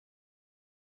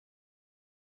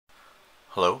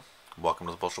Hello, welcome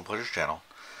to the Postal Pleasures channel.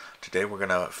 Today we're going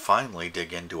to finally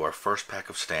dig into our first pack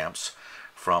of stamps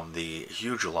from the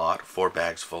huge lot, 4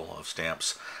 bags full of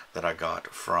stamps that I got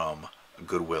from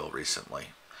Goodwill recently.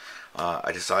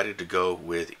 I decided to go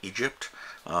with Egypt.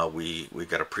 We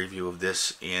got a preview of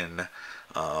this in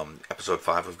episode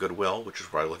 5 of Goodwill, which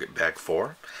is where I look at bag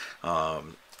 4.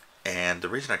 And the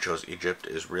reason I chose Egypt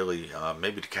is really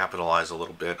maybe to capitalize a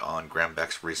little bit on Graham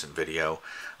Beck's recent video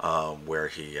where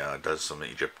he does some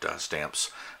Egypt stamps,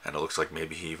 and it looks like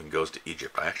maybe he even goes to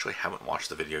Egypt. I actually haven't watched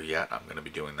the video yet. I'm going to be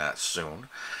doing that soon.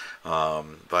 You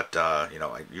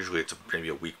know, usually it's maybe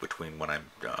a week between when I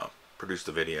produce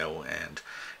the video and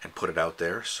put it out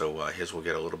there, so his will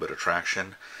get a little bit of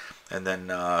traction, and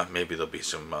then maybe there'll be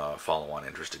some follow-on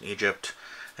interest in Egypt,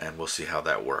 and we'll see how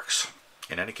that works.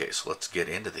 In any case, let's get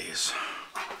into these.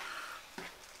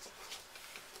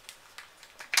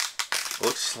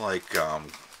 Looks like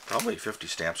probably 50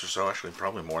 stamps or so, actually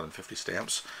probably more than 50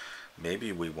 stamps.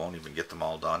 Maybe we won't even get them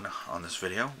all done on this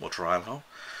video. We'll try though.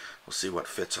 We'll see what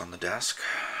fits on the desk.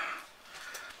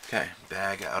 Okay,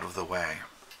 bag out of the way.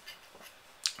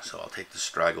 So I'll take the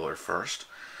straggler first.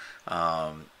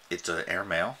 It's an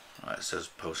airmail. It says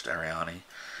Post Ariani,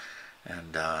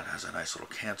 and it has a nice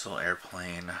little cancel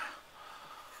airplane.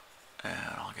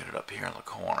 And I'll get it up here in the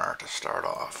corner to start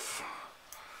off.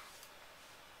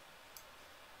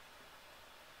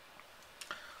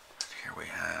 Here we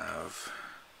have,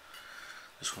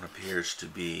 this one appears to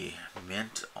be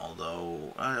mint,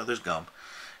 although there's gum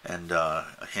and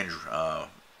a hinge,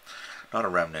 not a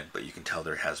remnant, but you can tell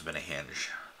there has been a hinge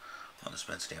on this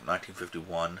mint stamp.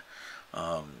 1951,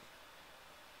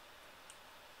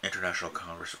 International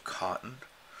Congress of Cotton.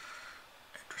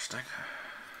 Interesting.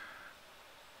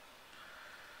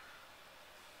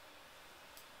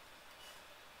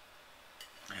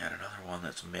 And another one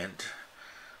that's mint,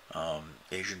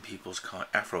 Afro-Asian People's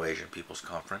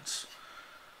Conference.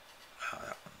 That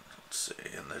one, let's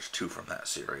see, and there's 2 from that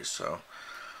series, so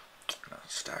I'm going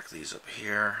to stack these up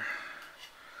here.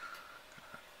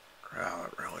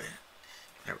 Really,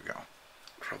 there we go.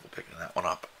 Trouble picking that one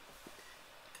up.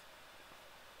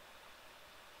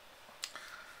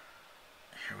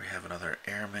 Here we have another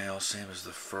airmail, same as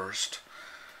the first.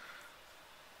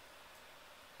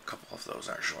 A couple of those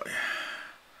actually.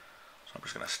 So I'm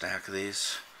just going to stack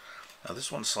these. Now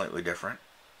this one's slightly different.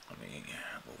 Let me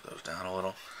move those down a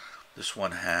little. This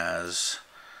one has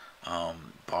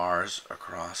bars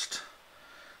across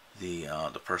the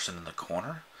person in the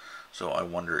corner. So I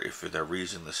wonder if they're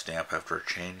reusing the stamp after a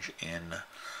change in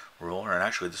ruler. And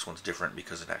actually this one's different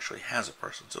because it actually has a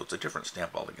person. So it's a different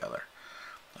stamp altogether.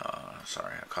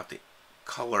 Sorry, I caught the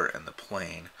color and the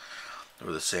plane. They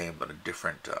were the same, but a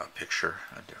different picture.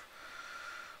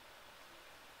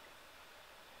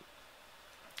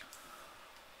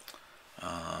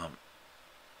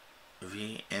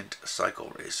 V-Int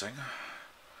Cycle Racing.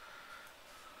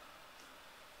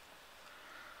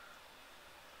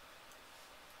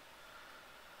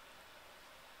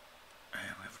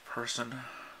 And we have a person.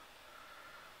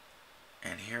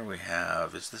 And here we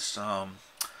have, is this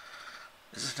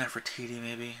Nefertiti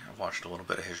maybe? I've watched a little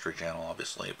bit of History Channel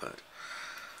obviously, but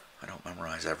I don't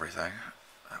memorize everything.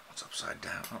 That one's upside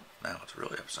down. Oh, now it's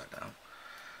really upside down.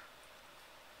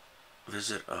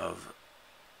 Visit of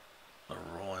the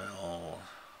Royal,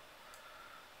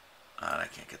 and I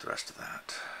can't get the rest of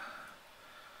that.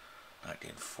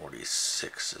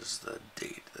 1946 is the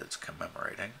date that it's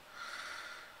commemorating.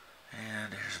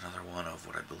 And here's another one of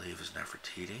what I believe is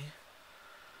Nefertiti.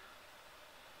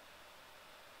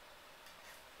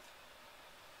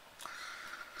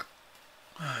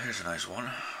 Here's a nice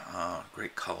one.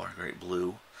 Great color, great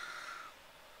blue.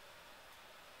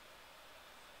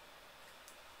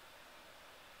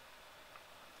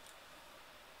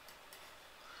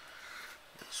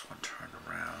 This one turned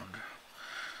around.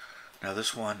 Now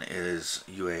this one is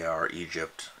UAR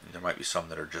Egypt. There might be some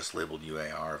that are just labeled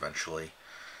UAR eventually.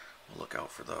 We'll look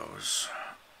out for those.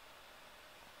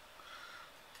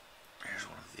 Here's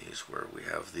one of these where we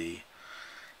have the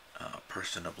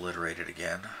person obliterated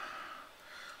again.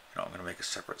 You know, I'm going to make a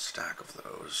separate stack of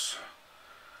those.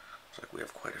 Looks like we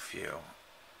have quite a few.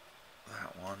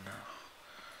 That one.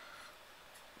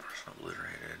 Person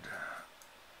obliterated.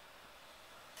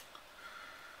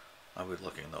 I'll be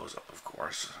looking those up, of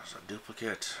course. There's a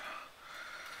duplicate.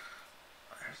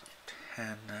 There's a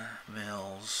 10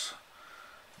 mils.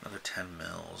 Another 10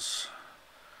 mils.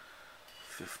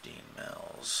 15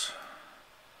 mils.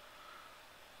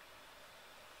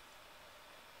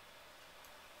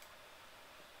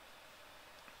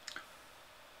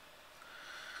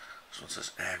 This one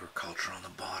says agriculture on the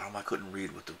bottom. I couldn't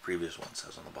read what the previous one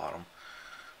says on the bottom.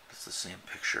 It's the same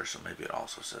picture, so maybe it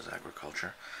also says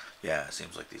agriculture. Yeah, it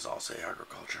seems like these all say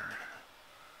agriculture.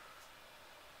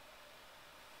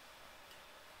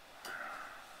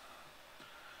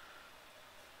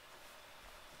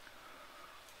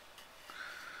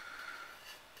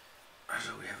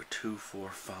 So we have a 2,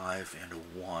 4, 5, and a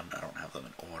 1. I don't have them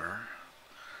in order.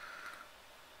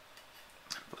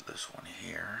 Put this one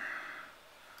here.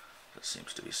 That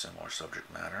seems to be similar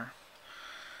subject matter.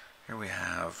 Here we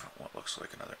have what looks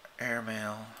like another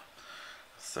airmail.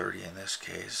 30 in this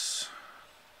case.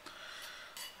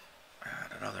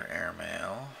 And another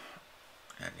airmail.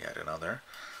 And yet another.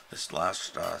 This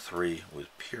last 3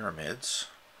 with pyramids.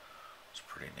 It's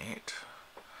pretty neat.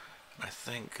 I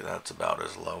think that's about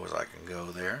as low as I can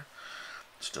go there.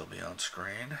 Still be on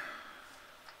screen.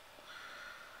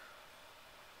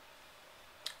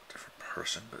 Different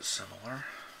person, but similar.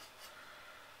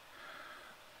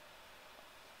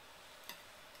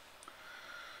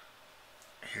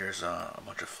 Here's a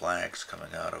bunch of flags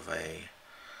coming out of a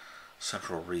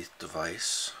central wreath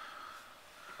device.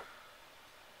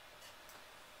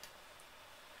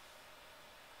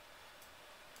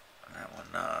 And that one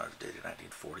is dated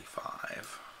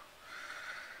 1945.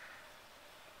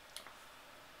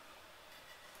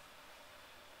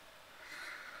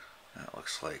 That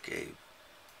looks like a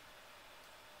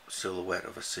silhouette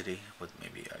of a city with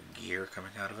maybe a gear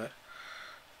coming out of it.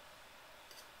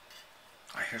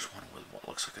 Here's one with what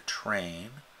looks like a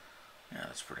train. Yeah,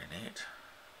 that's pretty neat.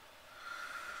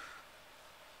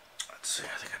 Let's see,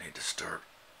 I think I need to start.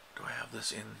 Do I have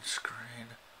this in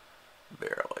screen?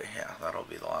 Barely. Yeah, that'll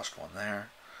be the last one there.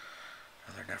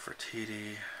 Another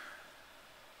Nefertiti.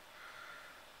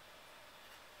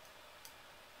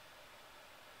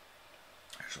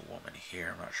 There's a woman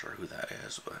here. I'm not sure who that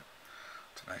is, but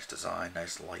it's a nice design.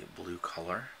 Nice light blue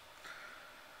color.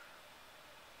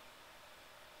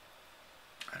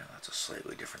 I know that's a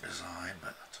slightly different design,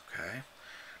 but that's okay.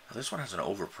 Now this one has an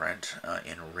overprint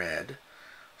in red.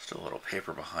 Still a little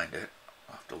paper behind it.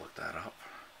 I'll have to look that up.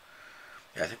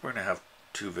 Yeah, I think we're going to have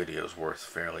 2 videos worth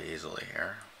fairly easily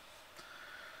here.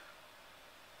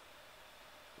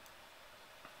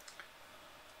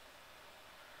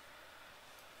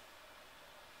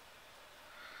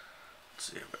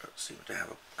 Let's see if they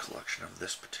have a collection of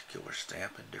this particular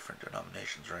stamp in different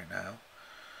denominations right now.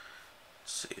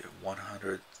 Let's see,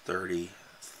 130,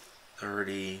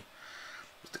 30.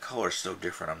 But the color is so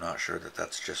different, I'm not sure that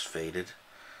that's just faded.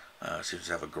 It seems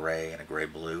to have a gray and a gray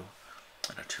blue,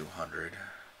 and a 200,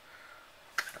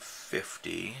 and a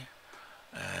 50,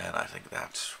 and I think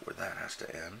that's where that has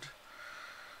to end.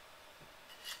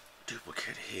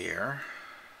 Duplicate here.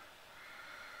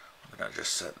 I'm going to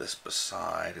just set this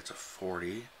beside. It's a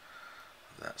 40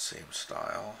 of that same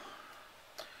style.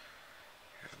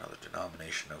 Here's another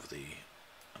denomination of the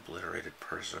obliterated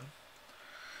person.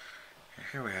 And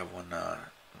here we have one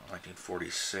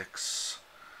 1946.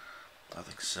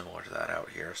 Nothing similar to that out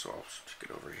here, so I'll stick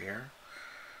it over here.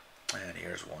 And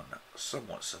here's one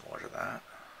somewhat similar to that.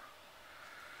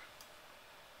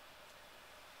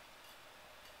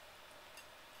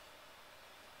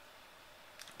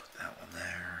 Put that one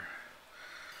there.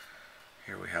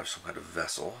 Here we have some kind of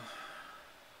vessel.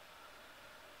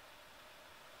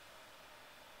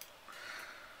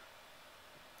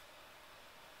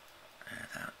 And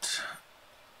that,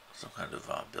 some kind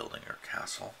of building or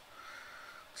castle.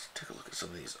 Let's take a look at some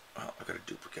of these. Oh, I've got a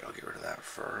duplicate. I'll get rid of that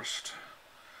first.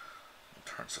 I'll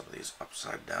turn some of these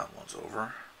upside down ones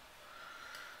over.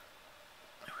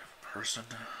 There we have a person.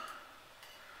 I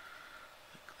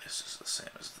think this is the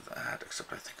same as that,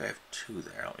 except I think I have 2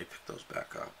 there. Let me pick those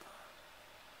back up.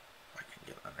 If I can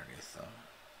get underneath them.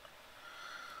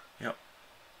 Yep.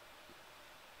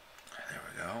 There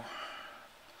we go.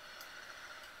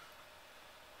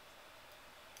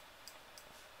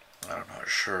 I'm not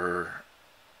sure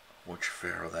which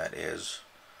pharaoh that is.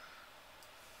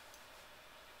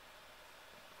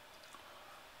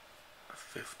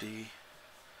 50.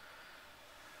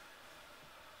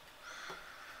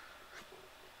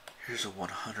 Here's a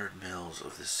 100 mils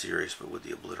of this series, but with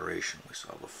the obliteration we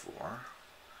saw before.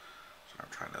 So I'm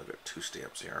trying to get 2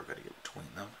 stamps here. I've got to get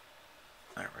between them.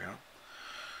 There we go.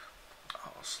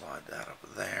 I'll slide that up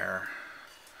there.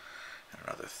 And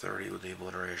another 30 with the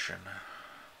obliteration.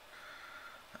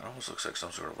 It almost looks like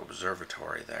some sort of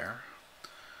observatory there.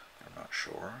 I'm not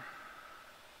sure.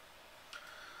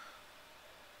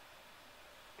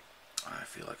 I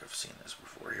feel like I've seen this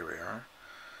before. Here we are.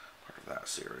 Part of that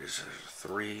series. There's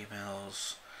 3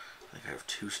 mils. I think I have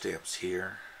 2 stamps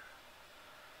here.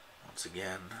 Once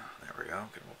again, there we go.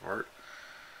 Get them apart.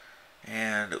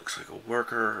 And it looks like a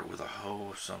worker with a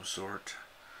hoe of some sort.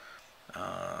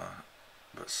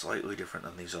 but slightly different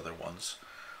than these other ones.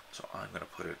 So I'm going to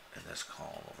put it in this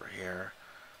column over here.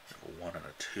 A 1 and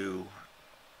a 2.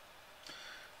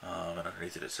 And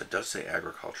underneath it does say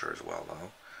agriculture as well,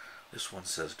 though. This one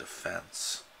says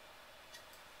defense.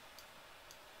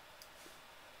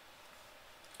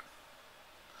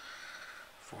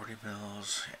 $40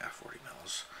 mils. Yeah, $40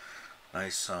 mils.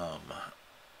 Nice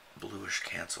bluish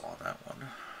cancel on that one.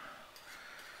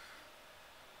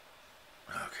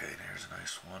 Okay, there's a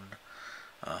nice one.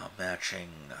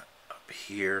 Matching up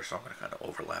here, so I'm going to kind of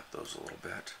overlap those a little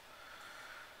bit.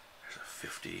 There's a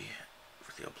 50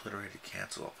 for the obliterated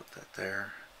cancel. I'll put that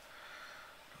there.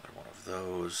 Another one of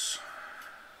those.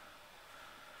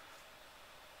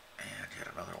 And yet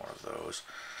another one of those.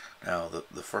 Now,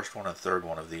 the first one and third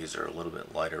one of these are a little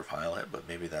bit lighter violet, but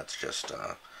maybe that's just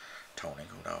toning,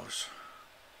 who knows.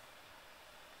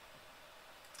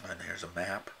 And here's a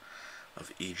map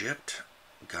of Egypt,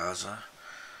 Gaza,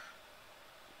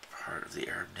 part of the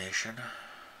Arab nation.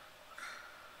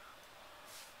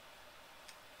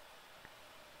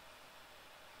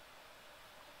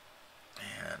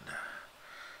 And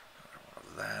another one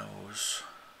of those.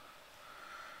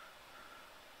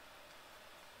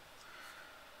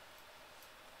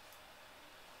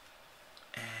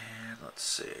 And let's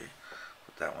see,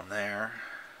 put that one there.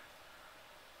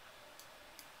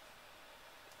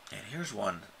 And here's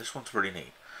one. This one's pretty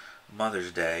neat.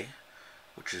 Mother's Day,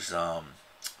 which is March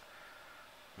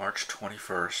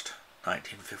 21st,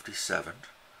 1957.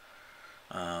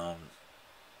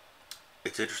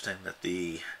 It's interesting that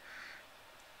the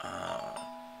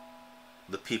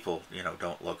people, you know,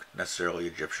 don't look necessarily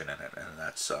Egyptian in it, and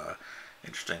that's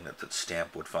interesting that the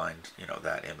stamp would find, you know,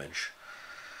 that image.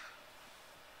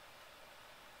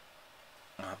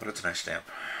 But it's a nice stamp,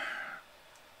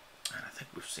 and I think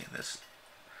we've seen this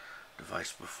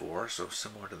device before, so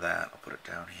similar to that. I'll put it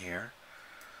down here.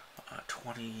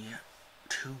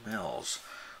 22 mils.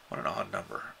 What an odd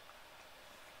number.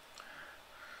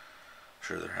 I'm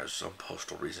sure there has some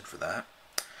postal reason for that.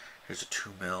 Here's a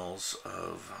 2 mils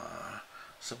of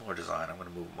similar design. I'm going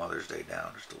to move Mother's Day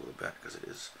down just a little bit because it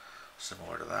is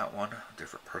similar to that one. A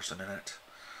different person in it.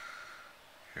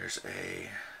 Here's a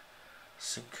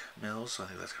Sync mils. So I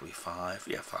think that's going to be 5.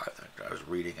 Yeah, 5. I was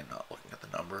reading and not looking at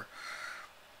the number.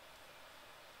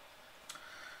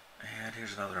 And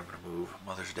here's another. I'm going to move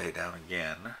Mother's Day down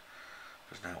again.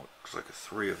 There's now looks like a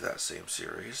 3 of that same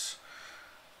series.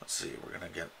 Let's see, we're going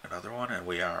to get another one, and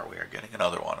we are getting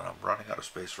another one, and I'm running out of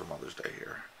space for Mother's Day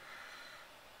here.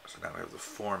 So now we have the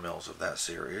 4 mils of that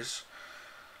series.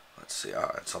 Let's see,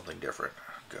 it's something different.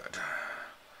 Good.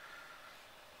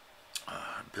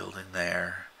 Building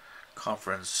there.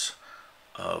 Conference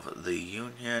of the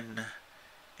Union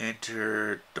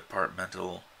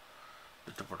Interdepartmental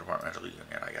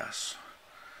Union, I guess.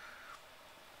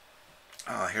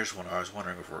 Here's one. I was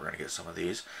wondering if we were going to get some of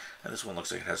these. And this one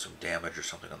looks like it has some damage or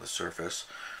something on the surface.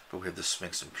 But we have the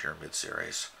Sphinx and Pyramid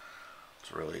series.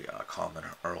 It's a really common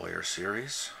earlier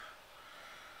series.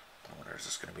 I wonder, is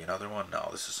this going to be another one? No,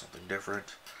 this is something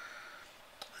different.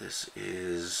 This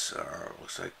is,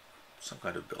 looks like some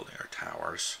kind of building or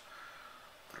towers.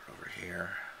 Put it over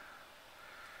here.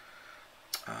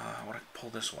 I want to pull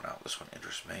this one out. This one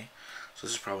interests me. So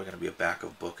this is probably going to be a back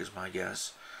of book, is my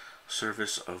guess.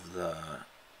 Service of the...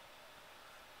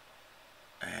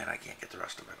 And I can't get the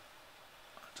rest of it.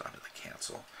 It's under the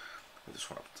cancel. Put this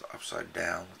one upside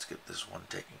down. Let's get this one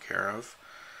taken care of.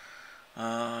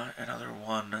 Another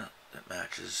one that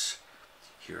matches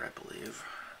here, I believe.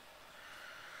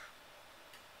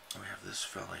 We have this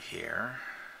fella here.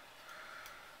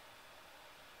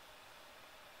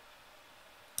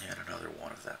 And another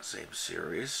one of that same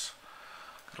series.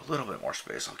 Got a little bit more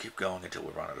space. I'll keep going until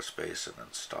we run out of space and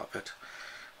then stop it.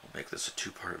 We'll make this a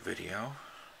 2-part video.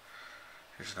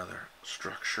 Here's another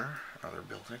structure, another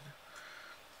building.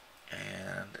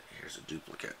 And here's a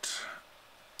duplicate.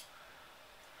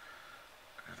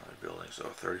 Another building. So a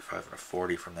 35 and a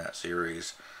 40 from that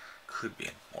series. Could be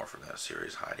more from that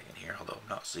series hiding in here, although I'm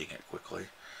not seeing it quickly.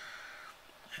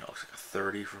 And it looks like a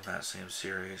 30 from that same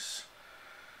series.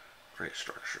 Great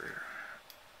structure.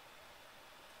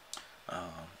 I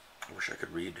wish I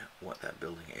could read what that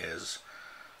building is.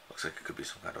 Looks like it could be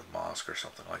some kind of mosque or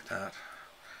something like that.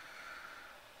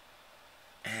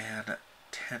 And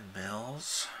 10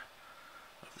 mils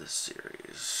of this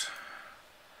series.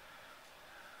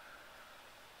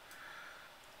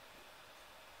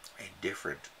 A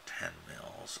different 10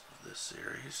 mils of this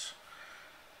series.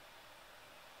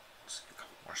 Let's see a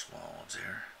couple more small ones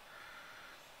here.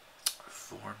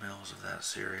 4 mils of that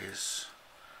series.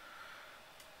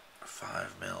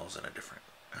 5 mils and a different,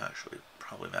 actually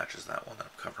probably matches that one that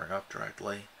I'm covering up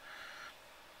directly.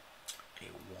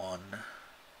 A1.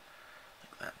 I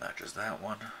think that matches that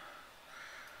one.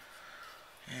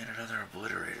 And another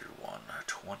obliterated one,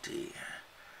 20.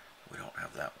 We don't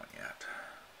have that one yet.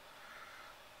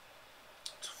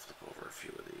 Let's flip over a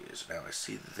few of these. Now I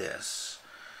see this,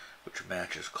 which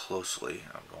matches closely.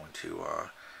 I'm going to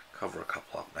cover a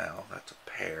couple up now. That's a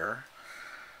pair.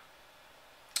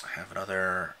 I have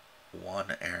another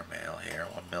 1 airmail here,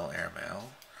 1 mil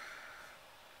airmail.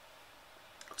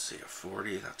 Let's see, a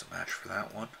 40, that's a match for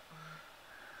that one.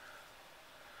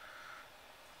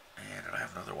 And I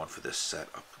have another one for this set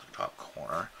up in the top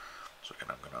corner. So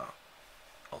again, I'm going to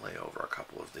lay over a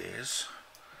couple of these.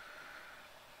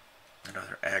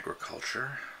 Another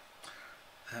agriculture.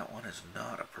 That one is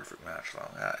not a perfect match though.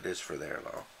 Yeah, it is for there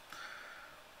though.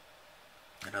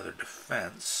 Another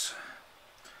defense.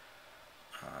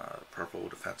 Purple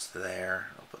defense there.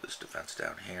 I'll put this defense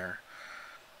down here.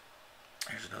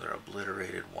 Here's another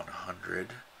obliterated 100.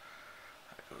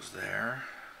 That goes there.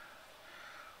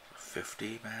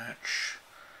 50 match.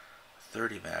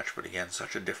 30 match, but again,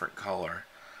 such a different color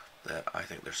that I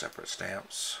think they're separate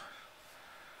stamps.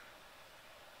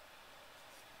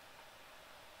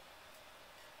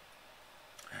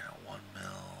 And a 1 mil.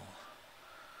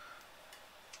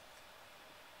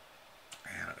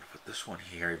 And I'm going to put this one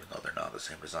here, even though they're not the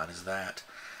same design as that.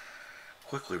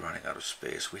 Quickly running out of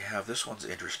space. We have, this one's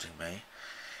interesting me.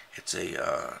 It's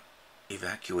a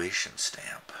evacuation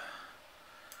stamp.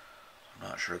 I'm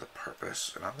not sure the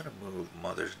purpose, and I'm going to move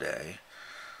Mother's Day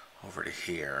over to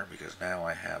here because now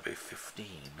I have a 15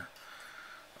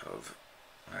 of,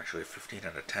 actually a 15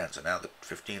 and a 10, so now the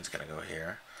 15 is going to go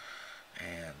here,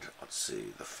 and let's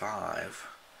see, the 5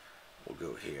 will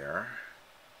go here.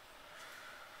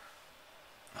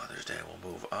 Mother's Day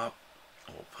will move up,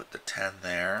 and we'll put the 10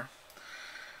 there.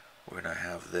 We're going to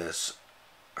have this,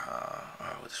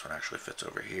 oh, this one actually fits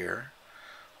over here.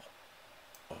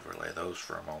 Overlay those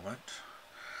for a moment.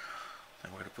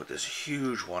 And we're going to put this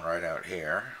huge one right out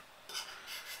here.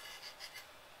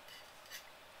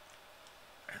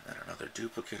 And then another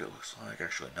duplicate, it looks like.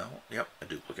 Actually, no. Yep, a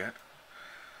duplicate.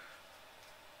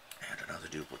 And another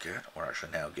duplicate. We're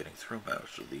actually now getting through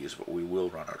most of these, but we will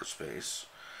run out of space.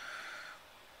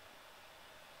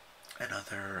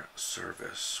 Another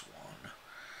service one.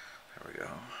 There we go.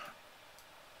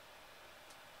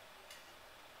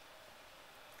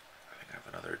 I think I have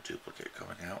another duplicate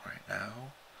coming out right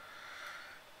now.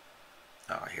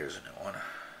 Ah, here's a new one.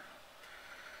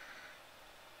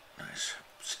 Nice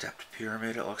stepped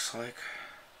pyramid, it looks like.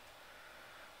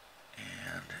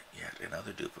 And yet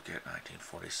another duplicate,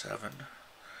 1947.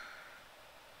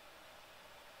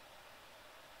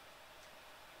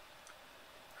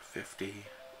 $50.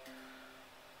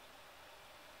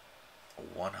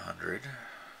 100.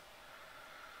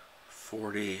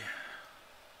 40.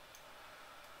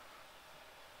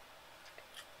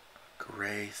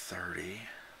 Gray 30.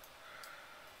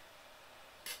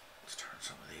 Let's turn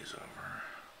some of these over.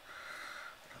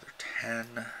 Another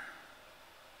 10.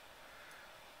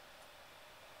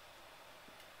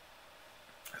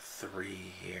 A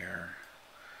 3 here.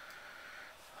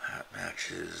 That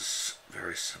matches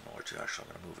very similar to, actually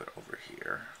I'm going to move it over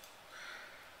here.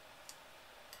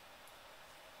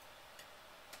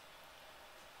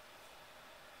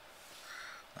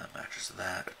 That matches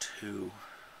that, a 2.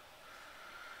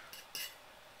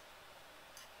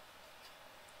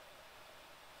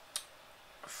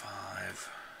 A 5.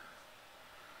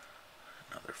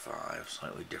 Another 5,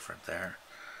 slightly different there.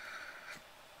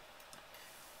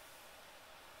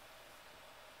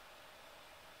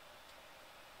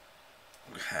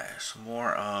 Okay, some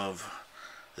more of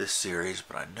this series,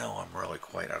 but I know I'm really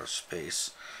quite out of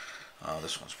space.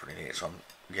 This one's pretty neat. So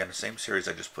again, the same series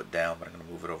I just put down, but I'm going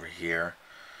to move it over here.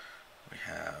 We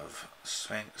have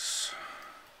Sphinx,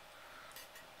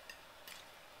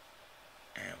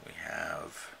 and we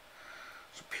have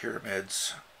some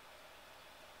pyramids.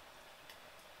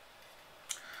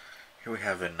 Here we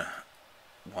have in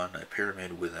one a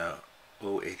pyramid with a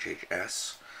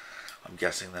O.H.H.S. I'm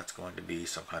guessing that's going to be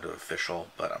some kind of official,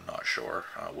 but I'm not sure.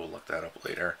 We'll look that up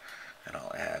later, and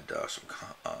I'll add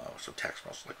some text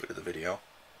most likely to the video.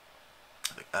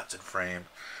 I think that's in frame.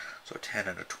 So 10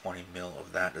 and a 20 mil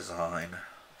of that design.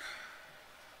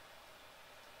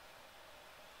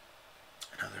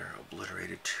 Another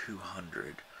obliterated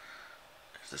 200.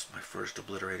 Is this my first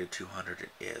obliterated 200?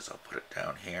 It is. I'll put it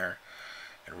down here.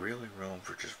 And really room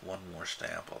for just one more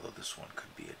stamp, although this one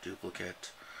could be a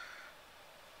duplicate.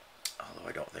 Although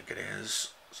I don't think it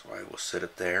is. So I will sit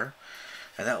it there.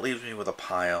 And that leaves me with a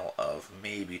pile of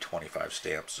maybe 25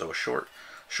 stamps. So a short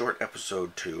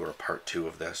episode 2 or part 2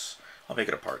 of this. I'll make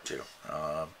it a part 2.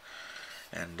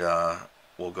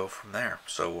 we'll go from there.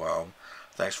 So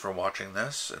thanks for watching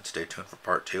this, and stay tuned for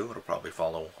part 2. It'll probably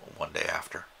follow one day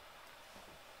after.